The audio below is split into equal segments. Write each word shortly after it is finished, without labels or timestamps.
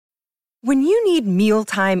When you need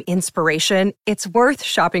mealtime inspiration, it's worth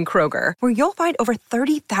shopping Kroger, where you'll find over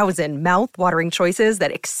 30,000 mouth-watering choices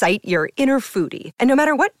that excite your inner foodie. And no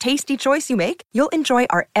matter what tasty choice you make, you'll enjoy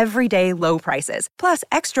our everyday low prices, plus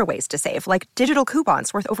extra ways to save, like digital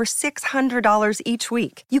coupons worth over $600 each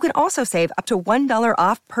week. You can also save up to $1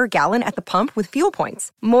 off per gallon at the pump with fuel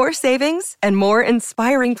points. More savings and more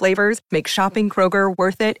inspiring flavors make shopping Kroger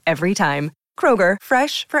worth it every time. Kroger,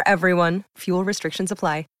 fresh for everyone. Fuel restrictions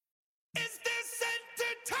apply. Is this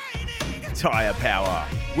entertaining? Tyre Power.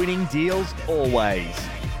 Winning deals always.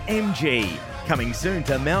 MG. Coming soon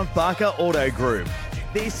to Mount Barker Auto Group.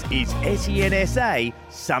 This is SENSA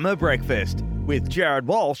Summer Breakfast with Jared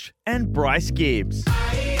Walsh and Bryce Gibbs.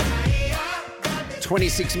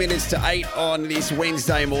 26 minutes to 8 on this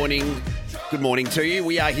Wednesday morning. Good morning to you.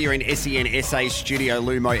 We are here in SENSA Studio,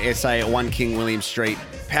 Lumo SA at 1 King William Street.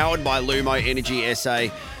 Powered by Lumo Energy SA.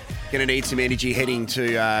 Going to need some energy heading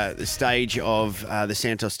to the stage of the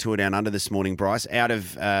Santos Tour Down Under this morning, Bryce. Out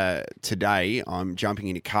of today, I'm jumping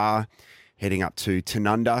in a car, heading up to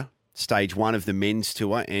Tanunda, stage 1 of the men's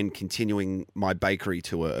tour, and continuing my bakery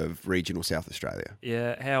tour of regional South Australia.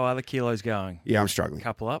 Yeah, how are the kilos going? Yeah, I'm struggling.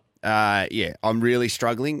 Couple up? Yeah, I'm really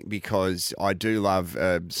struggling because I do love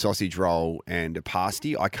a sausage roll and a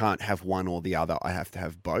pasty. I can't have one or the other. I have to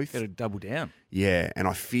have both. Got to double down. Yeah, and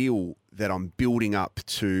I feel that I'm building up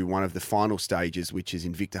to one of the final stages, which is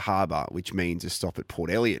in Victor Harbor, which means a stop at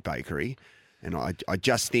Port Elliot Bakery. And I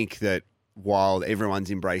just think that while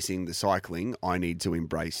everyone's embracing the cycling, I need to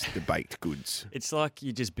embrace the baked goods. It's like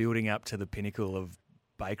you're just building up to the pinnacle of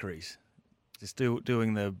bakeries. Just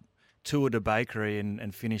doing the tour to bakery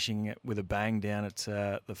and finishing it with a bang down at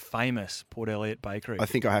the famous Port Elliot Bakery. I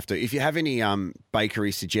think I have to. If you have any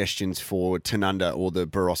bakery suggestions for Tanunda or the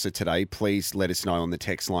Barossa today, please let us know on the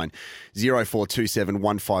text line 0427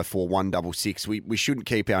 154 166. We shouldn't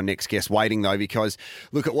keep our next guest waiting, though, because,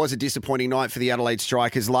 look, it was a disappointing night for the Adelaide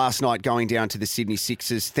Strikers last night going down to the Sydney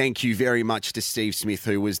Sixers. Thank you very much to Steve Smith,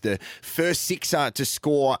 who was the first Sixer to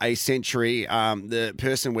score a century. The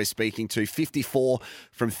person we're speaking to, 54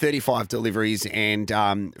 from 35 deliveries and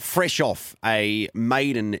fresh off a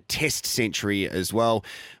maiden test century as well.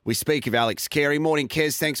 We speak of Alex Carey. Morning,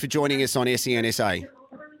 Kez. Thanks for joining us on SENSA.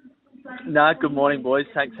 No, good morning, boys.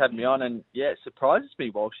 Thanks for having me on. And, yeah, it surprises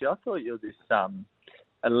me, Walshy. I thought you were this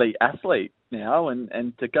elite athlete now,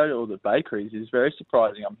 and to go to all the bakeries is very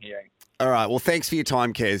surprising, I'm hearing. All right. Well, thanks for your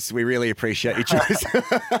time, Kez. We really appreciate your choice.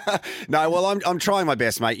 No, well, I'm trying my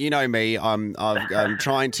best, mate. You know me. I'm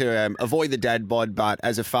trying to avoid the dad bod, but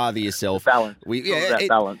as a father yourself, balance.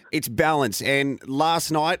 Balance. It's balance. And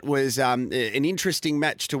last night was an interesting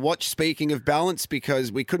match to watch. Speaking of balance,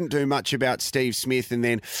 because we couldn't do much about Steve Smith, and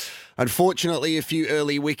then unfortunately, a few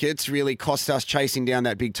early wickets really cost us chasing down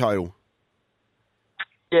that big total.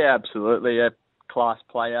 Yeah, absolutely. A class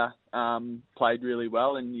player. Played really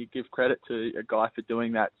well, and you give credit to a guy for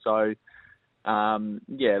doing that. So,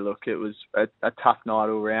 yeah, look, it was a tough night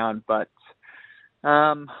all round, but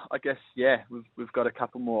I guess, yeah, we've got a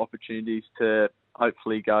couple more opportunities to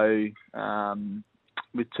hopefully go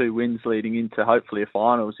with 2 wins leading into hopefully a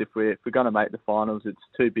finals. If we're going to make the finals, it's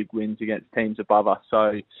 2 big wins against teams above us.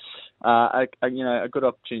 So, a good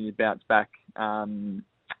opportunity to bounce back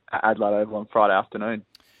at Adelaide Oval on Friday afternoon.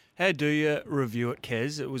 How do you review it,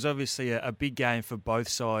 Kez? It was obviously a big game for both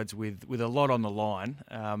sides with a lot on the line,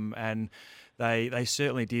 and they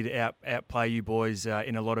certainly did outplay you boys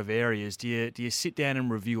in a lot of areas. Do you sit down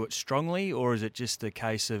and review it strongly, or is it just a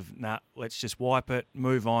case of, let's just wipe it,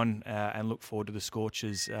 move on, and look forward to the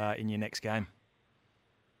Scorchers in your next game?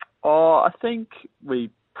 Oh, I think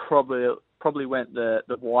we probably went the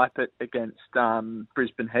wipe it against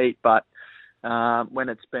Brisbane Heat, but when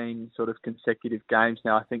it's been sort of consecutive games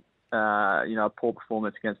now, I think, a poor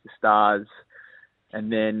performance against the Stars and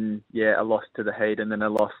then, a loss to the Heat and then a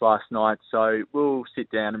loss last night. So we'll sit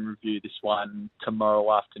down and review this one tomorrow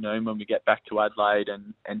afternoon when we get back to Adelaide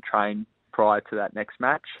and train prior to that next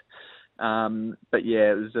match. But,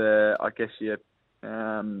 yeah, it was, I guess,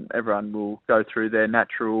 everyone will go through their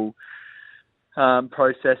natural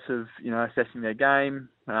process of, assessing their game,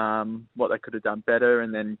 what they could have done better,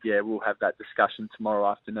 and then, we'll have that discussion tomorrow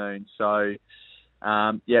afternoon. So,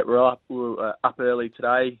 we're up early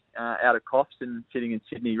today, out of Coffs and sitting in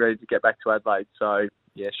Sydney, ready to get back to Adelaide. So,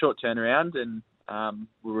 short turnaround, and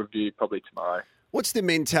we'll review probably tomorrow. What's the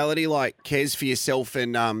mentality like, Kez, for yourself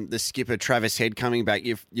and the skipper, Travis Head, coming back?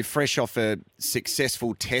 You're fresh off a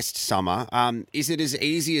successful test summer. Is it as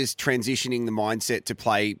easy as transitioning the mindset to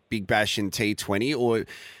play Big Bash and T20, or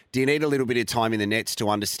do you need a little bit of time in the nets to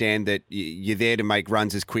understand that you're there to make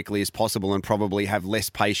runs as quickly as possible and probably have less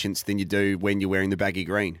patience than you do when you're wearing the baggy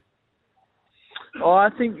green? Oh, I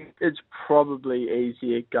think it's probably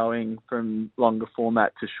easier going from longer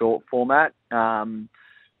format to short format.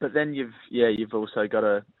 But then you've also got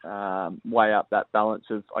to weigh up that balance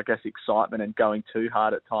of, I guess, excitement and going too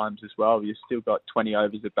hard at times as well. You've still got 20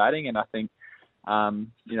 overs of batting, and I think,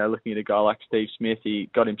 looking at a guy like Steve Smith, he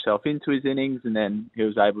got himself into his innings and then he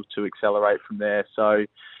was able to accelerate from there. So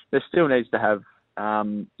there still needs to have,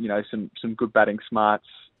 some good batting smarts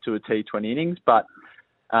to a T20 innings, but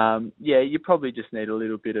you probably just need a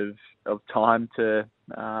little bit of time to,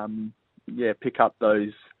 pick up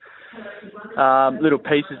those little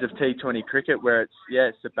pieces of T20 cricket where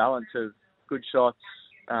it's a balance of good shots,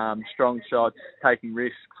 strong shots, taking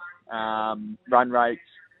risks, run rates,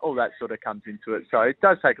 all that sort of comes into it. So it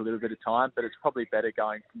does take a little bit of time, but it's probably better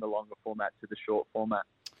going from the longer format to the short format.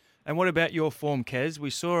 And what about your form, Kez?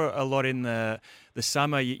 We saw a lot in the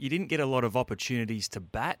summer. You didn't get a lot of opportunities to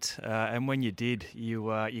bat, and when you did,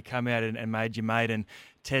 you come out and made your maiden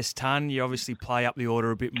Test ton. You obviously play up the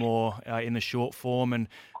order a bit more in the short form, and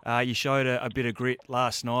you showed a bit of grit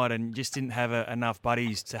last night and just didn't have enough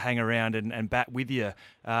buddies to hang around and bat with you.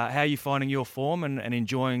 How are you finding your form and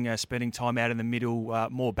enjoying spending time out in the middle,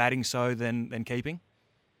 more batting so than keeping?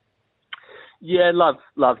 Yeah,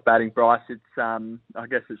 love batting, Bryce. It's I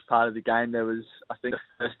guess it's part of the game. There was, I think, the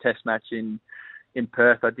first Test match in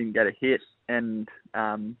Perth, I didn't get a hit, and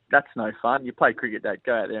that's no fun. You play cricket,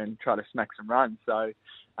 go out there and try to smack some runs. So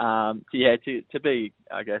to be,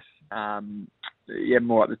 I guess,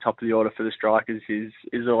 more at the top of the order for the strikers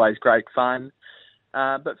is always great fun.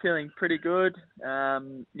 But feeling pretty good.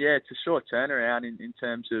 It's a short turnaround in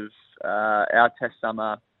terms of our Test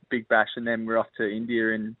summer Big Bash, and then we're off to India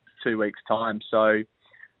in 2 weeks' time. So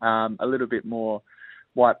a little bit more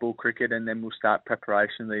white ball cricket, and then we'll start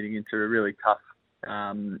preparation leading into a really tough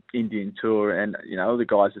Indian tour. And, all the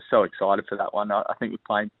guys are so excited for that one. I think we're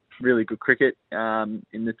playing really good cricket in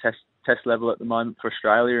the test level at the moment for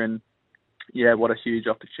Australia. And, what a huge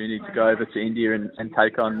opportunity to go over to India and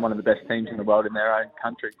take on one of the best teams in the world in their own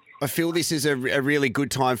country. I feel this is a really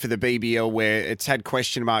good time for the BBL, where it's had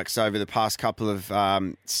question marks over the past couple of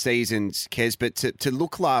seasons, Kez, but to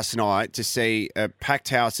look last night, to see a packed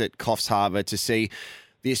house at Coffs Harbour, to see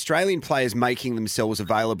the Australian players making themselves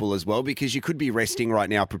available as well, because you could be resting right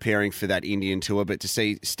now preparing for that Indian tour, but to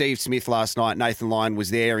see Steve Smith last night, Nathan Lyon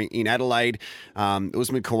was there in Adelaide,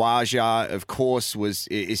 Usman Khawaja, of course,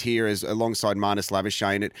 is here as alongside Marnus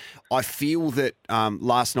Labuschagne. I feel that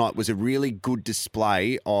last night was a really good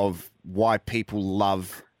display of why people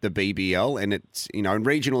love the BBL, and it's, in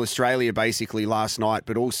regional Australia basically last night,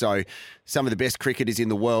 but also some of the best cricketers in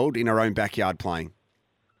the world in our own backyard playing.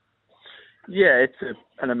 Yeah, it's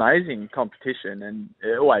an amazing competition, and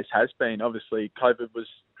it always has been. Obviously, COVID was,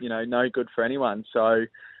 no good for anyone. So,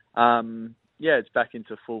 it's back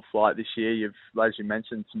into full flight this year. You've, as you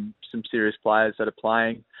mentioned, some serious players that are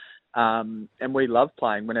playing, and we love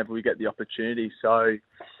playing whenever we get the opportunity. So,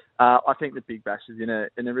 I think the Big Bash is in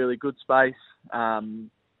a really good space. I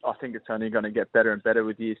think it's only going to get better and better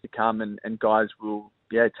with years to come, and guys will,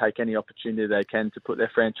 take any opportunity they can to put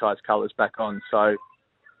their franchise colours back on. So,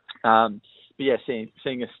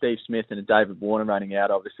 seeing a Steve Smith and a David Warner running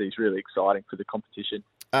out, obviously, is really exciting for the competition.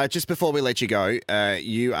 Just before we let you go,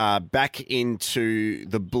 you are back into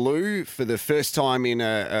the blue for the first time in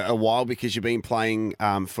a while, because you've been playing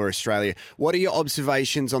for Australia. What are your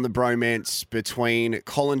observations on the bromance between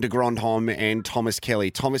Colin de Grandhomme and Thomas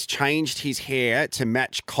Kelly? Thomas changed his hair to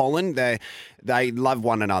match Colin. They love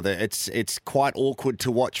one another. It's quite awkward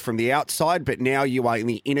to watch from the outside, but now you are in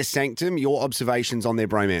the inner sanctum. Your observations on their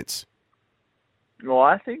bromance? Well,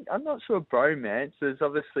 I'm not sure bromance. There's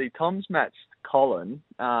obviously Tom's matched Colin,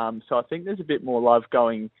 so I think there's a bit more love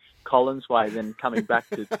going Colin's way than coming back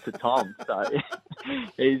to Tom. So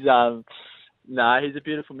he's he's a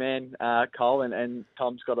beautiful man, Colin, and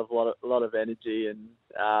Tom's got a lot of energy, and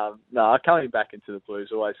coming back into the Blues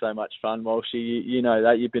is always so much fun. Walshy, you know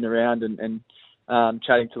that, you've been around and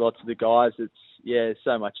chatting to lots of the guys. It's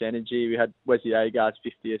so much energy. We had Wesley Agard's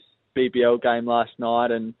 50th BBL game last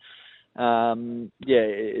night, and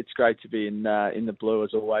it's great to be in the blue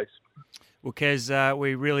as always. Well, Kez,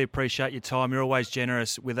 we really appreciate your time. You're always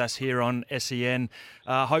generous with us here on SEN.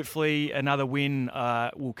 Hopefully another win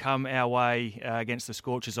will come our way against the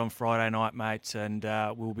Scorchers on Friday night, mate, and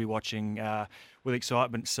we'll be watching with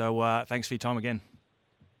excitement. So thanks for your time again.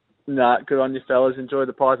 Good on you, fellas. Enjoy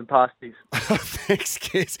the pies and pasties. Thanks,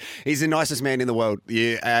 Kez. He's the nicest man in the world.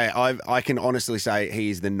 Yeah, I can honestly say he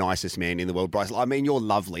is the nicest man in the world, Bryce. I mean, you're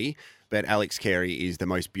lovely. but Alex Carey is the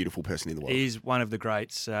most beautiful person in the world. He's one of the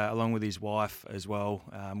greats, along with his wife as well.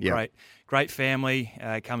 Yep. Great family,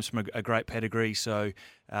 comes from a great pedigree, so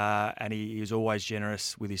and he is always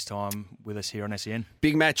generous with his time with us here on SEN.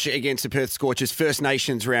 Big match against the Perth Scorchers, First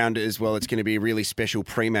Nations round as well. It's going to be a really special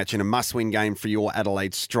pre-match and a must-win game for your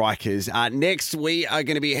Adelaide Strikers. Next, we are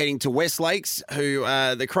going to be heading to West Lakes, who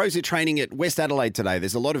the Crows are training at West Adelaide today.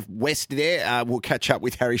 There's a lot of West there. We'll catch up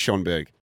with Harry Schonberg.